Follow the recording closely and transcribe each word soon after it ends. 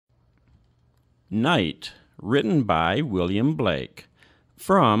Night, written by William Blake,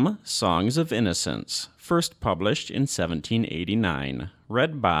 from Songs of Innocence, first published in 1789,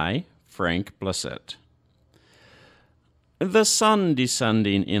 read by Frank Blissett. The sun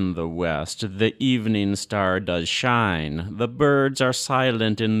descending in the west, the evening star does shine, the birds are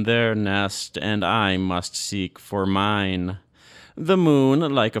silent in their nest, and I must seek for mine. The moon,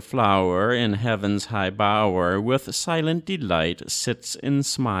 like a flower in heaven's high bower, with silent delight sits and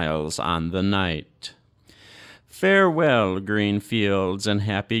smiles on the night. Farewell, green fields and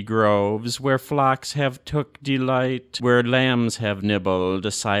happy groves, where flocks have took delight, where lambs have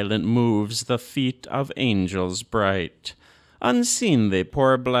nibbled, silent moves the feet of angels bright. Unseen they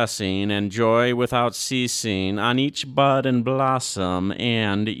pour blessing and joy without ceasing on each bud and blossom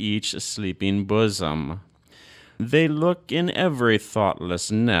and each sleeping bosom. They look in every thoughtless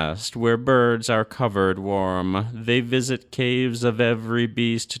nest where birds are covered warm. They visit caves of every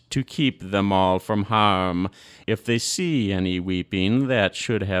beast to keep them all from harm. If they see any weeping that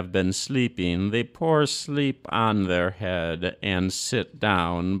should have been sleeping, they pour sleep on their head and sit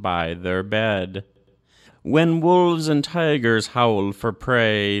down by their bed. When wolves and tigers howl for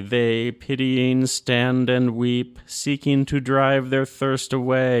prey, they, pitying, stand and weep, seeking to drive their thirst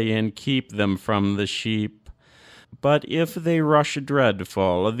away and keep them from the sheep. But if they rush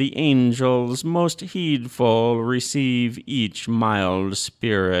dreadful, the angels most heedful receive each mild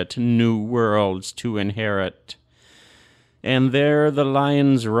spirit new worlds to inherit. And there the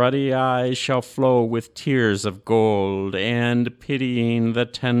lion's ruddy eyes shall flow with tears of gold, and pitying the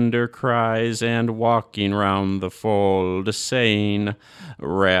tender cries, and walking round the fold, saying,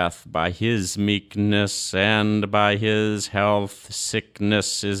 Wrath by his meekness, and by his health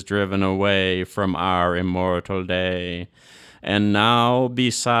sickness is driven away from our immortal day. And now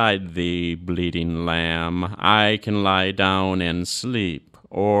beside thee, bleeding lamb, I can lie down and sleep,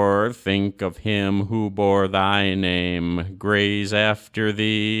 or think of him who bore thy name, graze after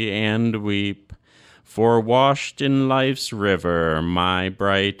thee and weep. For washed in life's river, my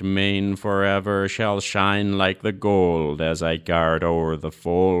bright mane forever shall shine like the gold as I guard o'er the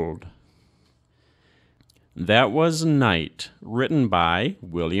fold. That was Night, written by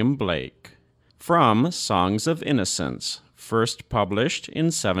William Blake, from Songs of Innocence, first published in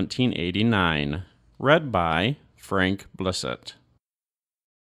 1789, read by Frank Blissett.